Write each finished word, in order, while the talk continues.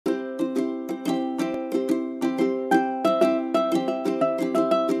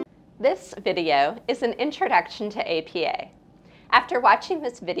This video is an introduction to APA. After watching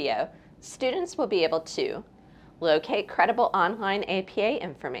this video, students will be able to locate credible online APA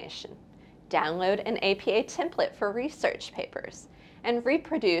information, download an APA template for research papers, and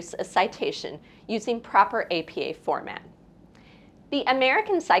reproduce a citation using proper APA format. The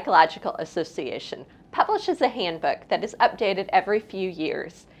American Psychological Association publishes a handbook that is updated every few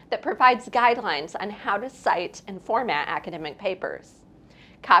years that provides guidelines on how to cite and format academic papers.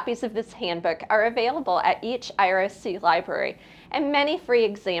 Copies of this handbook are available at each IRSC library, and many free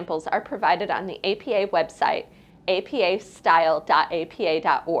examples are provided on the APA website,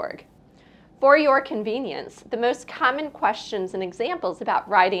 apastyle.apa.org. For your convenience, the most common questions and examples about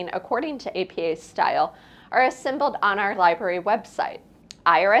writing according to APA style are assembled on our library website,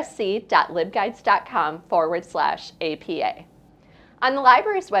 irsc.libguides.com/APA. On the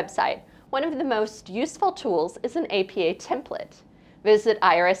library's website, one of the most useful tools is an APA template. Visit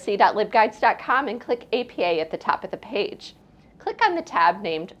irsc.libguides.com and click APA at the top of the page. Click on the tab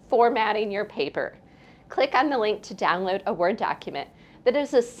named Formatting Your Paper. Click on the link to download a Word document that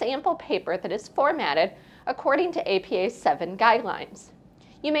is a sample paper that is formatted according to APA's 7 guidelines.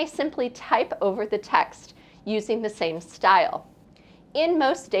 You may simply type over the text using the same style. In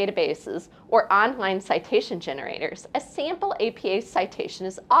most databases or online citation generators, a sample APA citation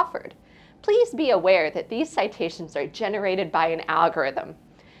is offered. Please be aware that these citations are generated by an algorithm.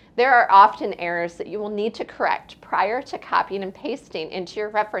 There are often errors that you will need to correct prior to copying and pasting into your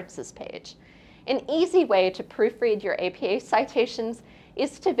references page. An easy way to proofread your APA citations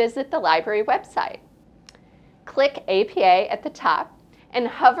is to visit the library website. Click APA at the top and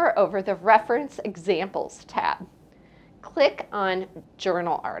hover over the Reference Examples tab. Click on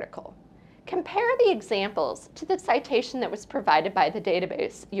Journal Article. Compare the examples to the citation that was provided by the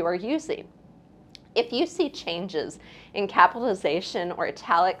database you are using. If you see changes in capitalization or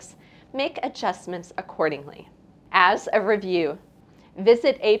italics, make adjustments accordingly. As a review,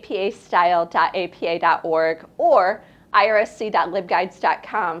 visit apastyle.apa.org or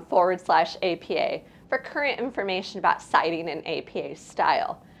irsc.libguides.com/APA for current information about citing in APA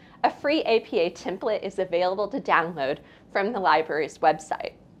style. A free APA template is available to download from the library's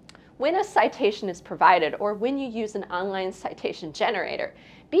website. When a citation is provided or when you use an online citation generator,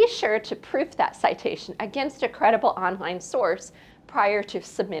 be sure to proof that citation against a credible online source prior to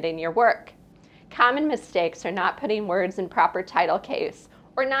submitting your work. Common mistakes are not putting words in proper title case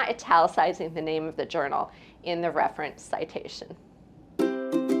or not italicizing the name of the journal in the reference citation.